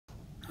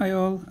Hi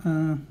all,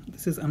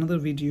 this is another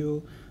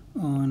video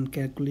on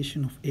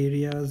calculation of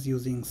areas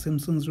using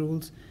Simpson's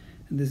rules.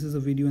 This is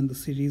a video in the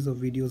series of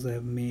videos I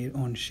have made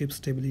on ship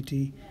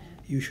stability.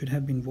 You should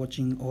have been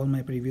watching all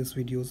my previous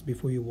videos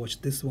before you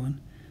watch this one.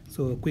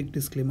 So a quick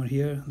disclaimer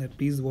here that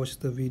please watch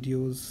the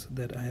videos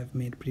that I have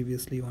made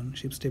previously on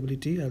ship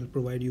stability. I'll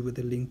provide you with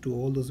a link to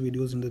all those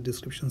videos in the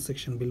description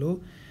section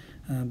below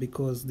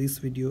because this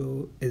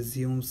video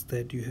assumes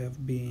that you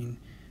have been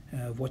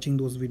watching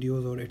those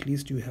videos, or at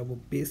least you have a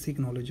basic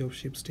knowledge of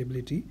ship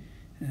stability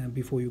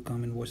before you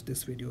come and watch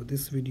this video.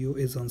 This video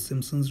is on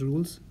Simpson's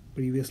rules.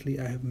 Previously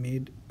I have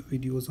made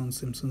videos on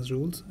Simpson's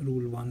rules,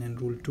 rule 1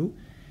 and rule 2.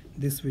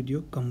 This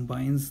video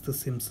combines the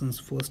Simpson's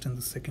first and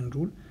the second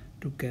rule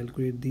to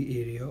calculate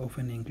the area of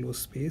an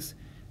enclosed space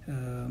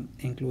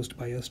enclosed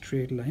by a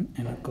straight line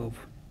and a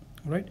curve.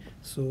 Alright,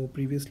 so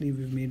previously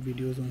we've made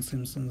videos on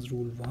Simpson's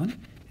rule 1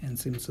 and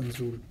Simpson's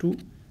rule 2,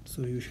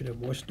 so you should have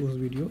watched those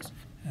videos.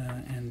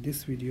 And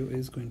this video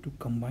is going to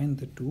combine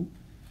the two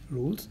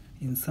rules.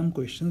 In some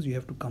questions you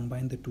have to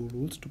combine the two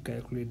rules to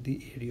calculate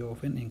the area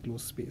of an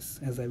enclosed space,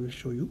 as I will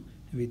show you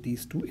with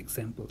these two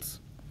examples.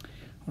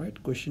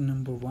 Alright, question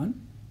number 1,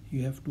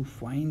 you have to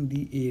find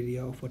the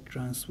area of a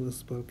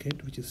transverse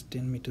bulkhead which is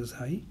 10 meters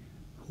high,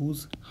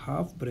 whose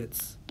half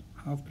breadths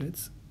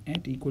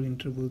at equal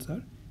intervals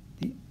are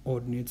the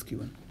ordinates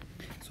given.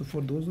 So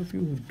for those of you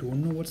who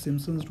don't know what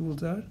Simpson's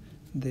rules are,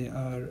 they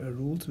are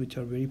rules which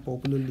are very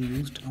popularly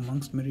used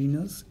amongst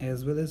mariners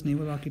as well as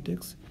naval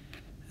architects,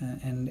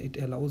 and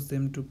it allows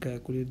them to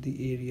calculate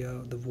the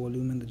area, the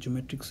volume and the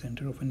geometric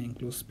center of an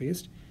enclosed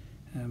space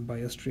by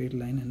a straight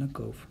line and a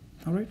curve.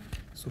 Alright,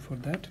 so for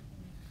that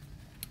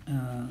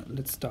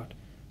let's start.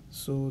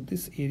 So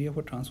this area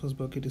for transverse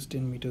bucket is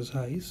 10 meters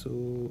high.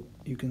 So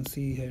you can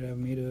see here I've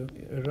made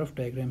a rough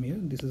diagram here.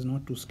 This is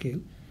not to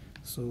scale,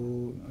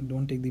 so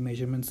don't take the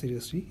measurement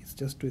seriously, it's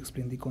just to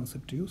explain the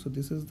concept to you. So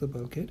this is the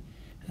bulkhead.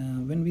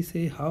 When we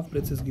say half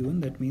breadth is given,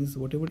 that means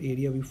whatever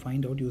area we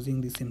find out using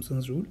the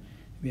Simpson's rule,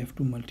 we have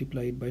to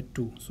multiply it by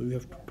 2. So we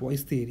have to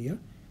twice the area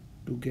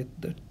to get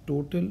the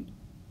total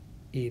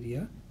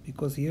area,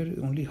 because here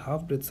only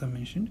half breadths are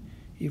mentioned.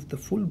 If the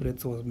full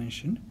breadth was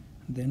mentioned,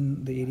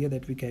 then the area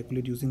that we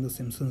calculate using the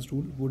Simpson's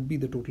rule would be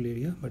the total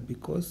area, but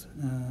because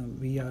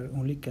we are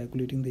only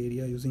calculating the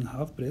area using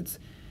half breadths,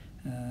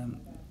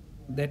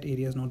 that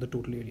area is not the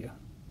total area.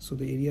 So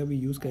the area we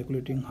use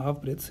calculating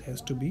half breadths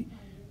has to be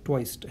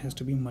twice, has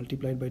to be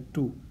multiplied by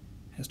 2,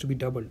 has to be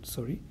doubled,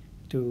 sorry,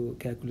 to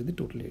calculate the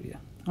total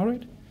area.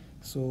 Alright,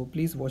 so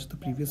please watch the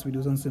previous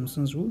videos on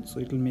Simpson's rule,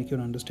 so it will make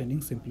your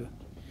understanding simpler.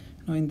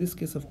 Now in this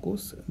case, of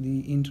course,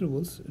 the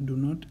intervals do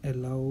not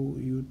allow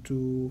you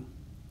to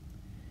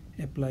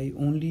apply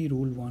only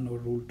rule 1 or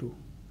rule 2.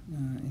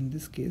 In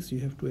this case you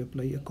have to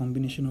apply a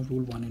combination of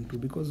rule 1 and 2,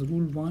 because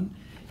rule 1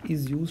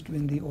 is used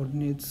when the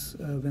ordinates,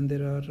 when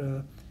there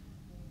are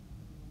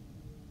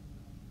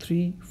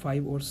 3,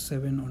 5 or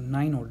 7 or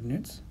 9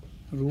 ordinates.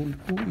 Rule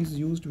 2 is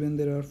used when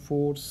there are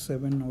 4,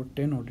 7 or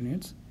 10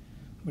 ordinates,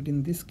 but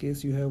in this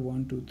case you have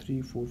 1, 2,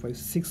 3, 4, 5,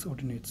 6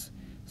 ordinates.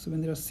 So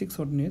when there are 6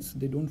 ordinates,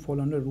 they don't fall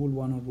under rule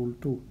 1 or rule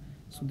 2.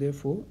 So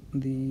therefore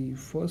the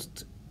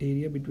first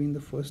area between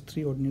the first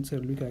 3 ordinates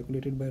will be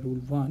calculated by rule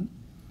 1,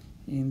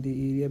 and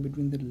the area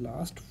between the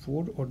last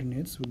 4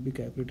 ordinates will be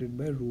calculated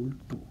by rule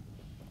 2.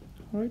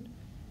 Alright,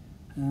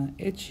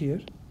 h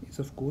here is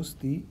of course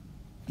the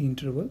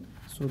interval.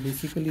 So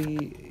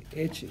basically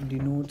h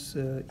denotes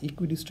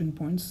equidistant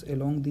points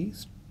along the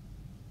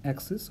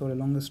axis or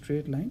along a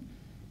straight line,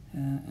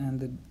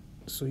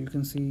 so you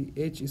can see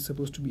h is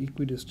supposed to be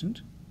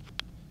equidistant,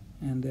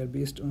 and they are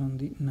based on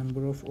the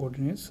number of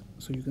ordinates.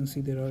 So you can see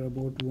there are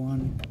about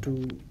 1,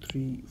 2,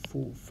 3,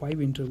 4,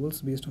 5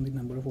 intervals based on the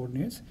number of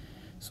ordinates.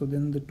 So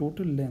then the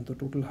total length or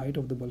total height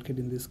of the bulkhead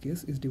in this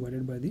case is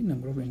divided by the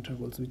number of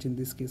intervals, which in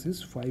this case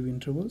is 5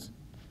 intervals,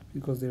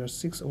 because there are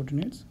 6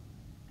 ordinates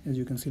as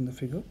you can see in the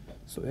figure.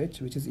 So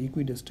h, which is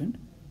equidistant,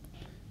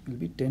 will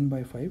be 10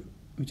 by 5,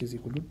 which is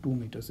equal to 2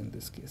 meters in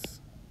this case.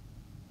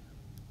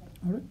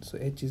 Alright, so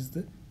h is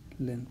the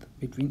length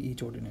between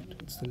each ordinate.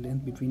 It's the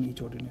length between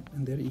each ordinate,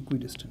 and they're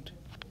equidistant.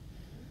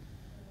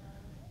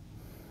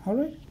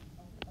 Alright,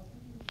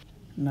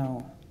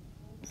 now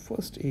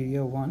first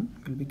area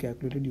 1 will be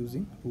calculated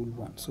using rule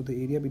 1. So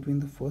the area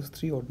between the first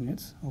 3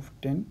 ordinates of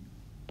 10,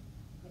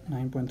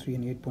 9.3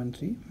 and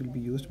 8.3 will be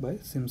used by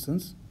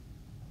Simpson's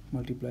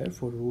multiplier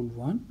for rule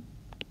 1,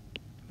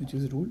 which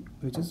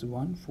is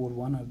 1, 4,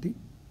 1 are the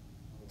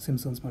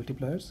Simpson's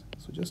multipliers.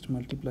 So just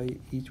multiply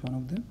each one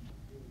of them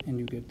and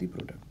you get the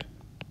product.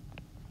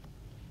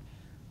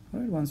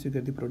 Alright, once you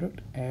get the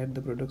product, add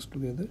the products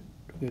together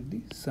to get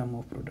the sum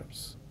of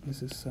products.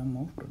 This is sum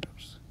of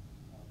products.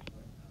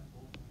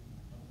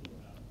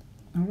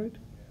 Alright,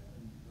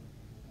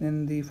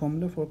 then the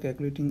formula for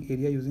calculating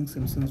area using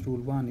Simpson's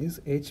rule 1 is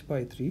h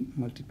by 3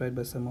 multiplied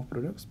by sum of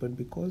products, but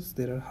because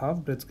there are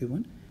half breadths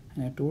given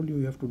and I told you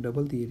you have to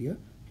double the area,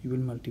 you will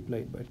multiply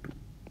it by 2.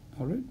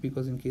 Alright,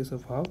 because in case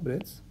of half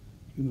breadths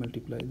you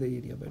multiply the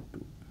area by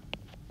 2.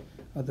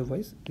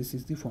 Otherwise this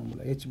is the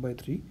formula, h by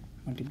 3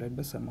 multiplied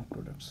by sum of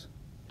products.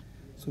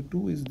 So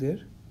 2 is there,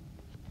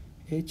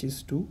 h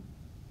is 2,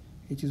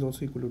 h is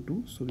also equal to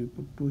 2, so we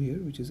put 2 here,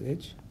 which is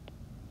h,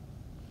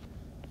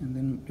 and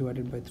then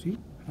divided by 3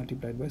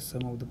 multiplied by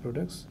sum of the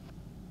products,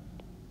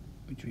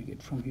 which we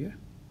get from here,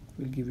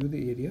 will give you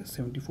the area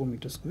 74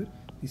 meters square.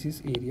 This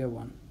is area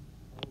 1,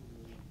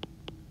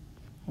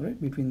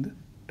 alright, between the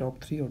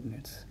top 3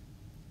 ordinates.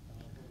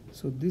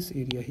 So this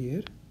area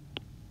here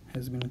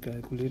has been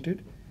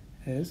calculated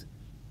as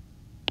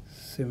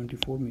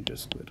 74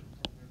 meters square.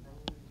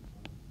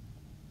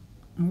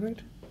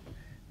 Alright,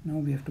 now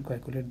we have to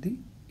calculate the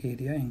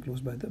area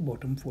enclosed by the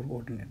bottom 4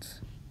 ordinates.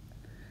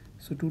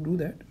 So to do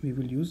that, we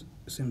will use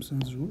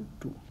Simpson's rule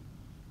 2.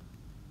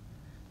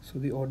 So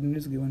the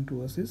ordinates given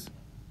to us is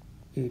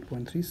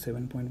 8.3,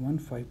 7.1,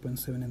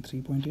 5.7 and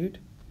 3.8.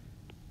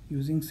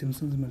 Using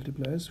Simpson's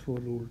multipliers for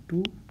rule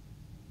 2,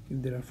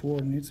 if there are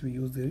 4 ordinates, we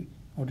use the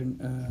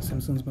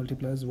Simpson's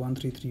multipliers 1,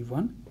 3, 3,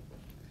 1.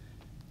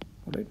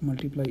 Alright,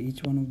 multiply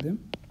each one of them.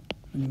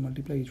 When you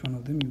multiply each one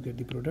of them, you get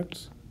the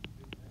products.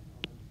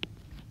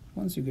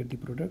 Once you get the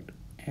product,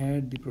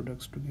 add the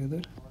products together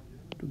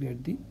to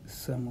get the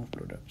sum of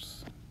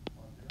products.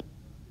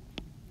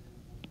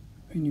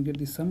 When you get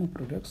the sum of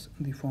products,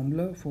 the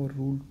formula for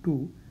rule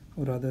 2,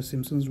 or rather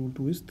Simpson's rule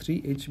 2, is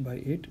 3h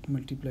by 8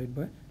 multiplied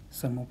by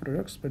sum of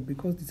products. But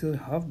because these are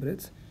half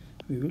breadths,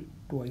 we will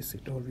twice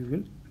it, or we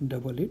will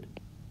double it,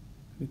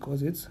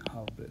 because it's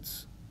half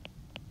breadths.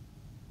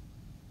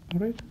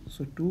 Alright,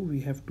 so 2,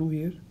 we have 2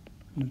 here,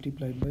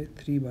 multiplied by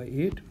 3 by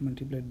 8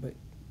 multiplied by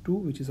 2,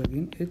 which is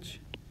again h.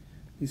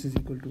 This is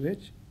equal to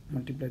h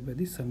multiplied by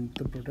the sum of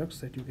the products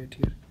that you get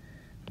here,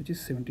 which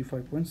is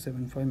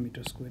 75.75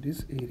 meters square,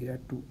 is area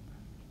 2.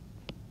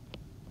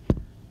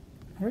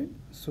 Alright,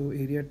 so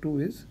area 2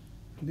 is,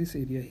 this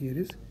area here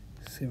is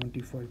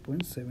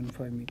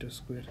 75.75 meters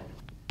square.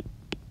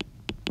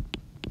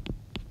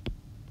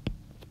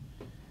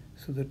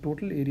 So the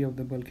total area of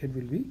the bulkhead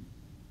will be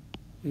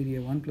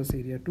area 1 plus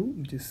area 2,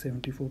 which is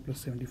 74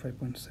 plus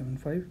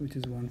 75.75, which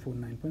is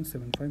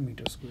 149.75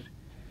 meters square.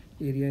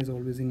 Area is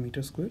always in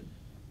meter square,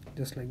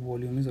 just like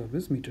volume is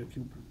always meter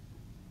cube.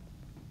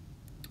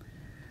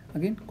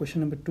 Again,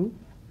 question number 2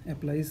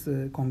 applies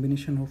a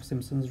combination of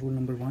Simpson's rule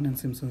number 1 and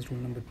Simpson's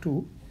rule number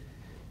 2,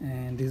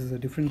 and this is a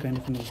different kind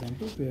of an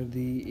example where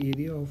the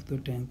area of the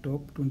tank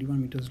top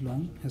 21 meters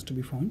long has to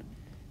be found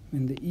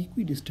when the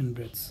equidistant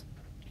breadths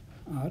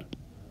are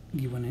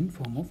given in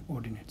form of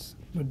ordinates.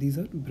 But these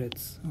are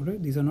breadths,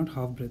 alright, these are not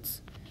half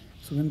breadths.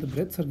 So when the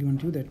breadths are given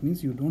to you, that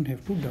means you don't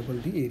have to double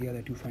the area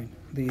that you find.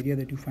 The area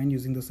that you find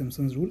using the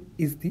Simpson's rule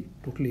is the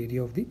total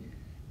area of the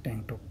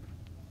tank top.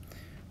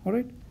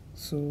 Alright,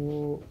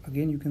 so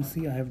again you can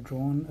see I have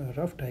drawn a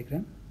rough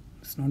diagram.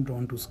 It's not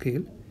drawn to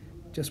scale,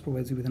 just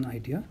provides you with an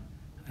idea.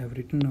 I have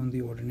written down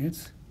the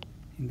ordinates.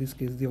 In this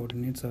case the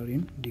ordinates are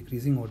in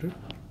decreasing order.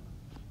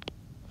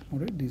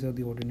 Alright, these are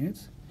the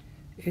ordinates.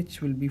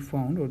 H will be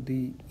found, or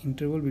the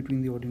interval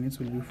between the ordinates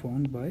will be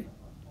found by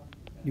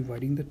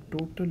dividing the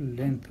total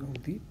length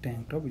of the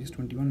tank top, which is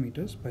 21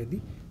 meters, by the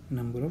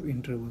number of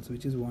intervals,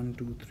 which is 1,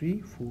 2,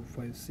 3, 4,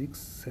 5, 6,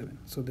 7.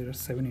 So there are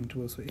 7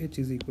 intervals, so H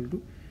is equal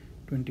to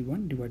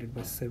 21 divided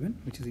by 7,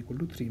 which is equal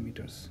to 3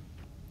 meters.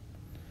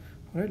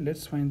 Alright,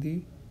 let's find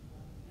the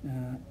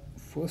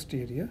first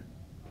area.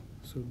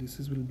 So this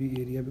will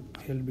be area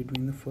held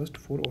between the first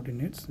 4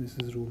 ordinates. This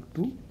is rule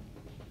 2.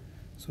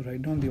 So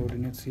write down the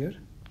ordinates here.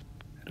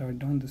 Write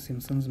down the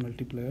Simpson's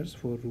multipliers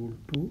for rule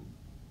 2.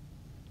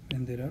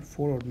 When there are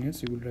 4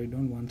 ordinates, you will write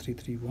down 1, 3,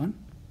 3, 1.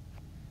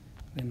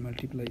 Then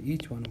multiply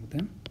each one of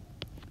them.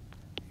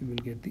 You will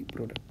get the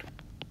product.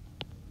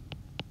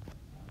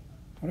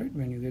 Alright,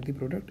 when you get the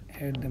product,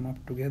 add them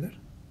up together.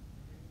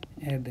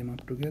 Add them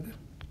up together,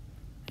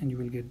 and you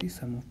will get the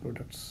sum of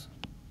products.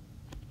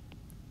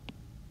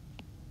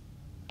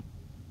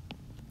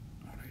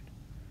 Alright.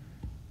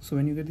 So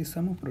when you get the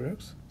sum of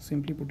products,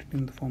 simply put it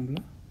in the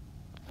formula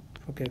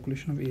for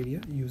calculation of area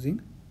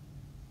using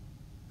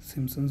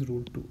Simpson's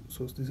rule 2.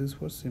 So this is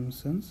for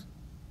Simpson's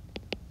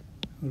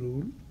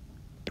rule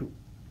 2.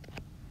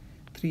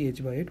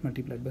 3h by 8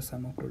 multiplied by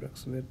sum of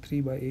products, where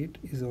 3 by 8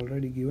 is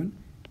already given.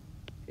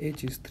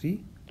 H is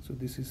 3, so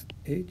this is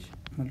h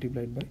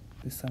multiplied by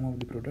the sum of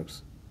the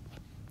products,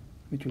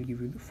 which will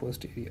give you the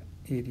first area,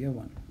 area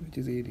 1, which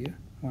is area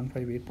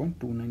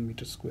 158.29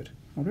 meters square.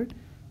 Alright,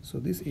 so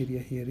this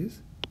area here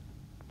is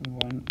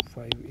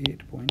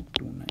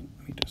 158.29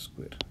 meters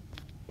square.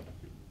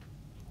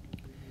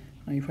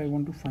 Now if I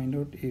want to find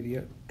out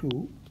area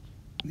 2,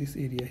 this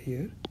area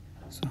here,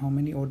 so how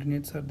many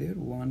ordinates are there?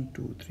 1,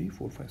 2, 3,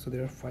 4, 5. So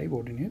there are 5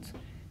 ordinates,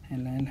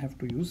 and I'll have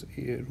to use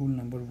rule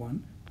number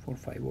 1 for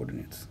 5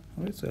 ordinates.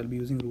 Alright, so I'll be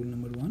using rule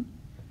number 1.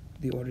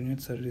 The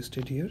ordinates are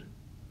listed here.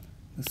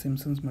 The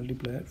Simpson's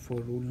multiplier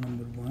for rule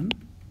number 1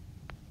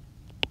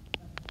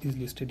 is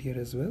listed here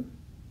as well.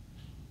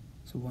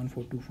 So 1,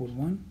 4, 2, 4,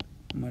 1.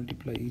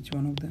 Multiply each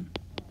one of them,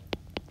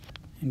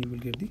 and you will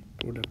get the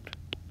product.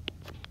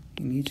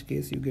 In each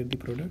case you get the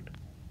product,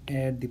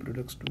 add the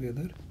products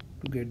together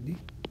to get the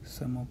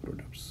sum of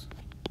products.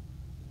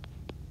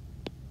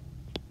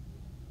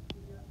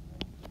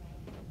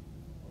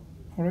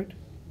 Alright,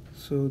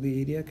 so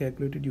the area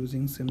calculated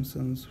using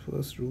Simpson's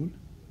first rule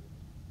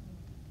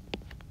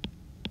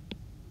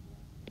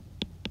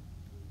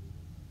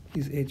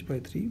is h by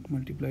 3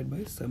 multiplied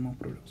by sum of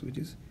products, which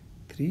is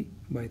 3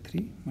 by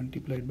 3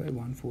 multiplied by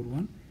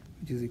 141,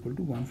 which is equal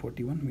to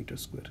 141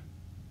 meters square.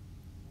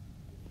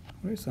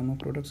 Alright, sum of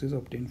products is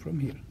obtained from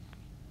here.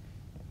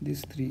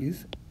 This 3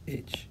 is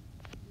h.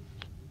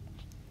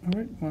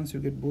 Alright, once you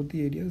get both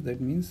the areas, that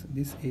means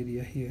this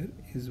area here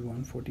is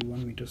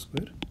 141 meters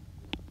square.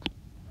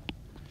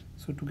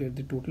 So to get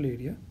the total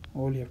area,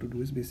 all you have to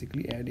do is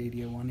basically add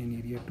area 1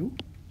 and area 2,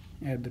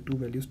 add the two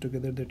values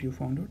together that you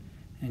found out,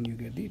 and you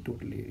get the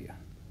total area.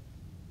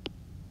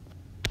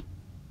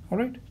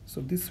 Alright,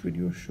 so this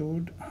video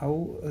showed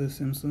how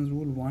Simpson's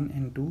rule 1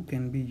 and 2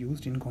 can be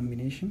used in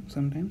combination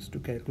sometimes to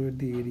calculate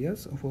the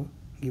areas of a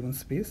given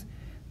space.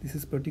 This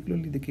is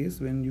particularly the case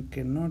when you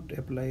cannot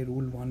apply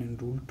rule 1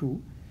 and rule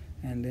 2,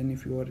 and then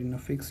if you are in a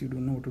fix, you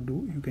don't know what to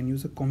do, you can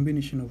use a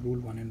combination of rule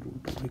 1 and rule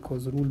 2,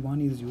 because rule 1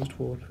 is used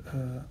for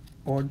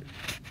odd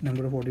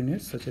number of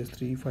ordinates such as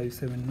 3, 5,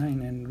 7,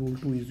 9, and rule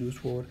 2 is used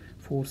for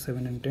 4,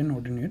 7 and 10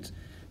 ordinates.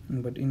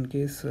 But in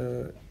case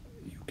you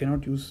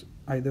cannot use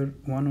either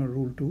 1 or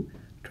rule 2,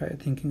 try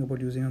thinking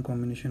about using a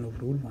combination of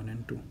rule 1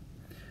 and 2.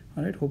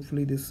 Alright,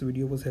 hopefully this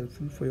video was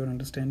helpful for your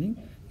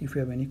understanding. If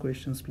you have any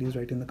questions, please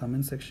write in the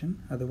comment section.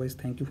 Otherwise,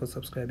 thank you for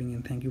subscribing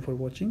and thank you for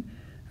watching.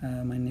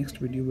 My next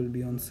video will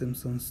be on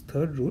Simpson's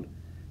third rule,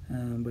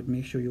 but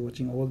make sure you're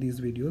watching all these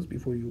videos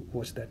before you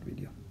watch that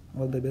video.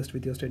 All the best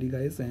with your study,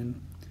 guys,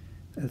 and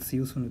I'll see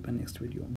you soon with my next video.